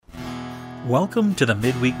Welcome to the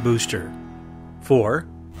Midweek Booster for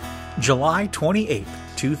July 28th,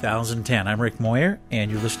 2010. I'm Rick Moyer, and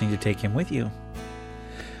you're listening to Take Him With You.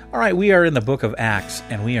 All right, we are in the book of Acts,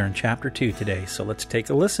 and we are in chapter 2 today, so let's take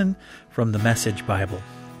a listen from the Message Bible.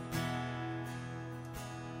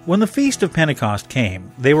 When the Feast of Pentecost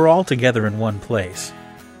came, they were all together in one place.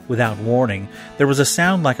 Without warning, there was a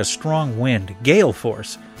sound like a strong wind, gale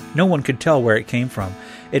force. No one could tell where it came from.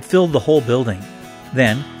 It filled the whole building.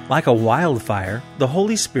 Then, like a wildfire, the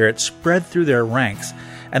Holy Spirit spread through their ranks,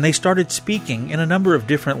 and they started speaking in a number of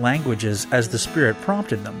different languages as the Spirit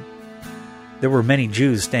prompted them. There were many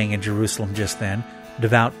Jews staying in Jerusalem just then,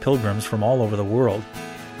 devout pilgrims from all over the world.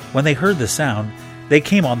 When they heard the sound, they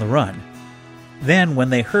came on the run. Then, when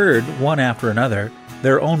they heard, one after another,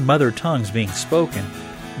 their own mother tongues being spoken,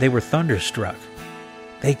 they were thunderstruck.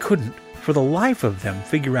 They couldn't, for the life of them,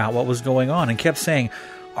 figure out what was going on and kept saying,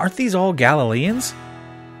 "Aren't these all Galileans?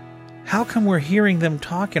 How come we're hearing them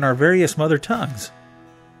talk in our various mother tongues?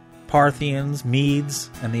 Parthians, Medes,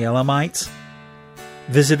 and the Elamites,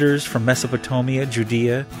 visitors from Mesopotamia,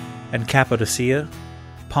 Judea, and Cappadocia,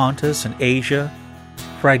 Pontus and Asia,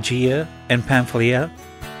 Phrygia and Pamphylia,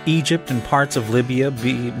 Egypt and parts of Libya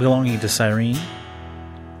belonging to Cyrene,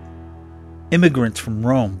 immigrants from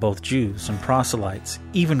Rome, both Jews and proselytes,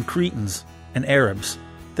 even Cretans and Arabs.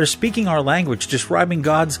 They're speaking our language, describing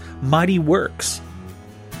God's mighty works."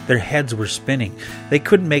 Their heads were spinning. They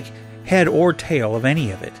couldn't make head or tail of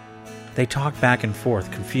any of it. They talked back and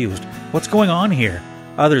forth, confused. "What's going on here?"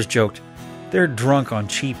 Others joked, "They're drunk on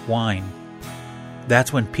cheap wine."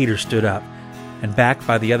 That's when Peter stood up, and backed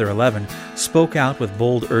by the other 11, spoke out with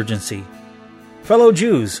bold urgency. "Fellow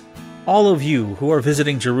Jews, all of you who are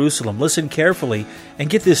visiting Jerusalem, listen carefully and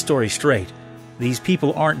get this story straight. These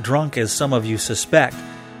people aren't drunk as some of you suspect.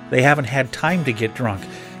 They haven't had time to get drunk.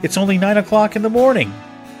 It's only 9 o'clock in the morning.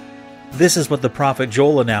 This is what the prophet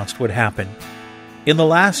Joel announced would happen. In the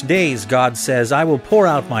last days, God says, I will pour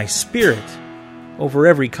out my Spirit over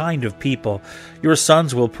every kind of people. Your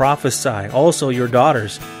sons will prophesy, also your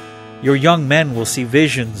daughters. Your young men will see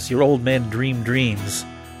visions, your old men dream dreams.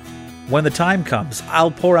 When the time comes,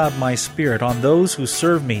 I'll pour out my Spirit on those who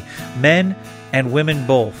serve me, men and women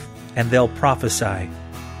both, and they'll prophesy.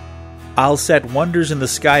 I'll set wonders in the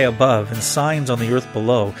sky above and signs on the earth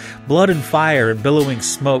below, blood and fire and billowing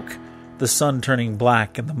smoke, the sun turning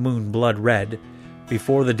black and the moon blood red,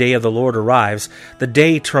 before the day of the Lord arrives, the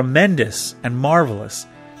day tremendous and marvelous,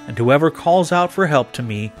 and whoever calls out for help to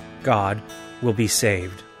me, God, will be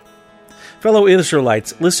saved." Fellow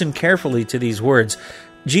Israelites, listen carefully to these words.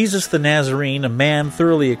 Jesus the Nazarene, a man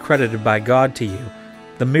thoroughly accredited by God to you,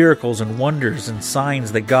 the miracles and wonders and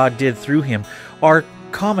signs that God did through him are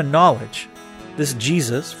common knowledge. This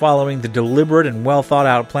Jesus, following the deliberate and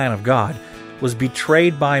well-thought-out plan of God, was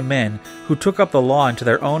betrayed by men who took up the law into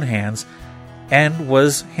their own hands and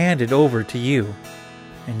was handed over to you.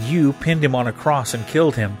 And you pinned him on a cross and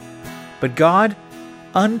killed him. But God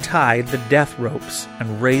untied the death ropes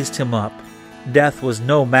and raised him up. Death was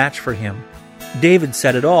no match for him. David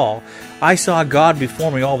said it all. "I saw God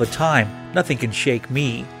before me all the time. Nothing can shake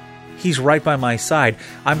me. He's right by my side.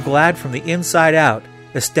 I'm glad from the inside out,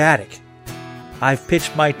 ecstatic. I've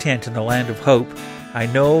pitched my tent in the land of hope. I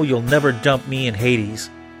know you'll never dump me in Hades.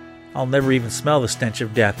 I'll never even smell the stench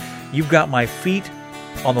of death. You've got my feet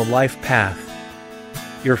on the life path.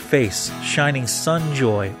 Your face shining sun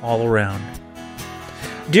joy all around."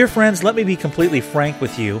 Dear friends, let me be completely frank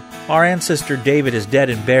with you. Our ancestor David is dead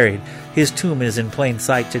and buried. His tomb is in plain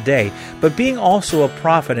sight today. But being also a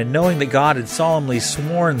prophet and knowing that God had solemnly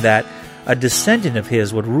sworn that a descendant of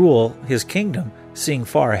his would rule his kingdom, seeing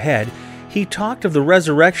far ahead, he talked of the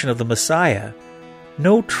resurrection of the Messiah.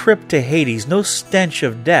 No trip to Hades, no stench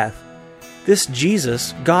of death. This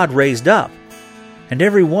Jesus, God raised up, and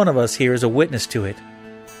every one of us here is a witness to it.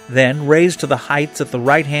 Then, raised to the heights at the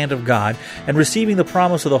right hand of God, and receiving the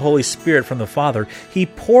promise of the Holy Spirit from the Father, he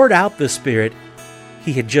poured out the Spirit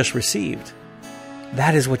he had just received.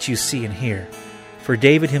 That is what you see and hear. For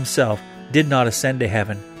David himself did not ascend to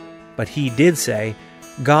heaven, but he did say,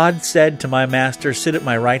 God said to my master, sit at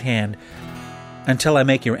my right hand, until I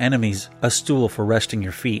make your enemies a stool for resting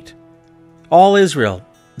your feet. All Israel,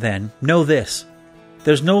 then, know this.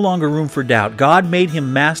 There's no longer room for doubt. God made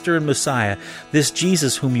him Master and Messiah, this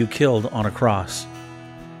Jesus whom you killed on a cross.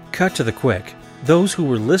 Cut to the quick. Those who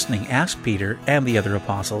were listening asked Peter and the other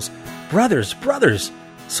apostles, brothers,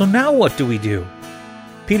 so now what do we do?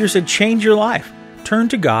 Peter said, change your life. Turn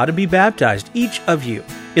to God and be baptized, each of you,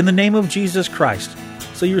 in the name of Jesus Christ,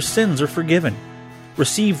 so your sins are forgiven.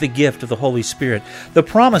 Receive the gift of the Holy Spirit. The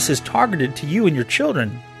promise is targeted to you and your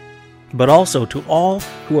children. but also to all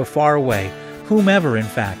who are far away, whomever, in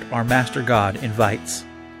fact, our Master God invites."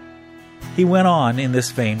 He went on in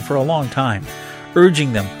this vein for a long time,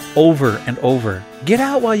 urging them over and over, "Get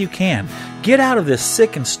out while you can. Get out of this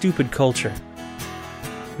sick and stupid culture."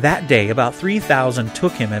 That day, about 3,000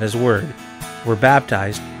 took him at his word, were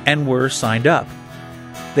baptized, and were signed up.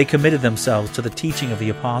 They committed themselves to the teaching of the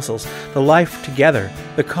apostles, the life together,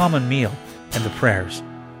 the common meal, and the prayers.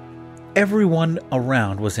 Everyone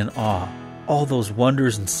around was in awe, all those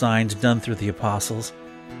wonders and signs done through the apostles.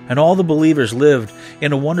 And all the believers lived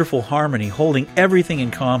in a wonderful harmony, holding everything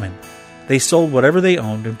in common. They sold whatever they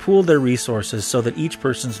owned and pooled their resources so that each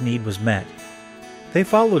person's need was met. They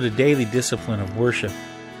followed a daily discipline of worship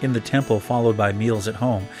in the temple, followed by meals at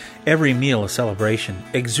home. Every meal a celebration,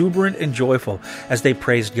 exuberant and joyful as they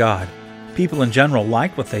praised God. People in general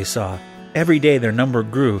liked what they saw. Every day their number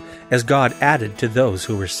grew as God added to those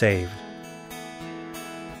who were saved.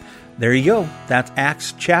 There you go. That's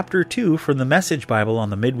Acts chapter 2 from the Message Bible on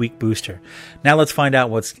the Midweek Booster. Now let's find out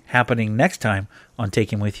what's happening next time on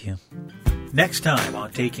Take Him With You. Next time on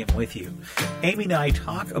Take Him With You, Amy and I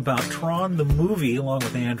talk about Tron the movie along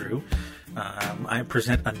with Andrew. I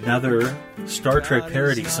present another Star Trek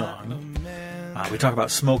parody song. We talk about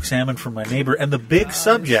smoked salmon from my neighbor and the big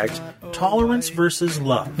subject, tolerance versus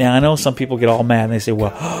love. Now, I know some people get all mad and they say,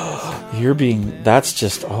 well, that's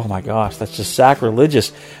just, oh my gosh, that's just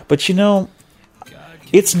sacrilegious. But you know,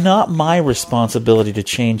 it's not my responsibility to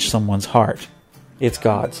change someone's heart. It's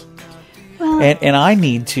God's. Well, and I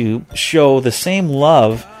need to show the same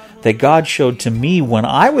love that God showed to me when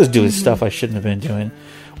I was doing stuff I shouldn't have been doing.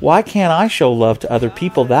 Why can't I show love to other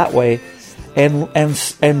people that way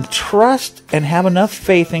and trust and have enough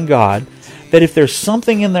faith in God that if there's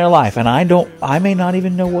something in their life, and I may not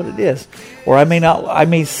even know what it is, or I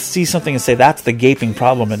may see something and say that's the gaping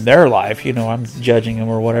problem in their life, I'm judging them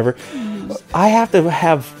or whatever. I have to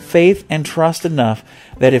have faith and trust enough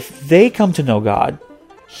that if they come to know God,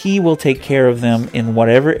 He will take care of them in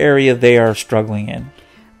whatever area they are struggling in.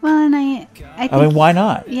 Well, and I mean, why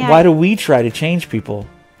not? Yeah. Why do we try to change people?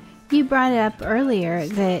 You brought it up earlier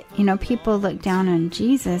that, people look down on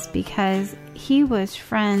Jesus because He was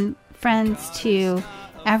friends to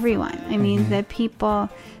everyone. I mean, the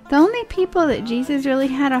only people that Jesus really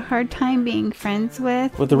had a hard time being friends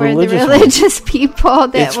with were the religious people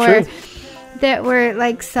that were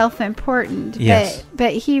like self-important. Yes.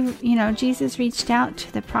 But He, Jesus reached out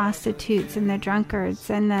to the prostitutes and the drunkards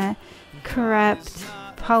and the corrupt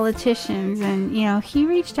politicians, and He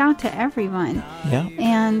reached out to everyone. Yeah.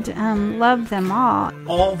 And loved them all.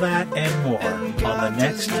 All that and more on the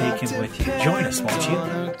next Take Him With You. Join us, won't you?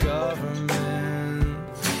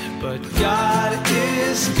 But God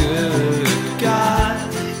is good. God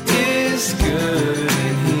is good,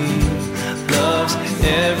 and He loves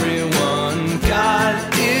everyone. God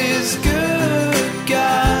is good.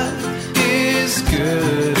 God is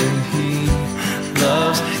good, and He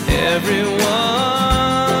loves everyone.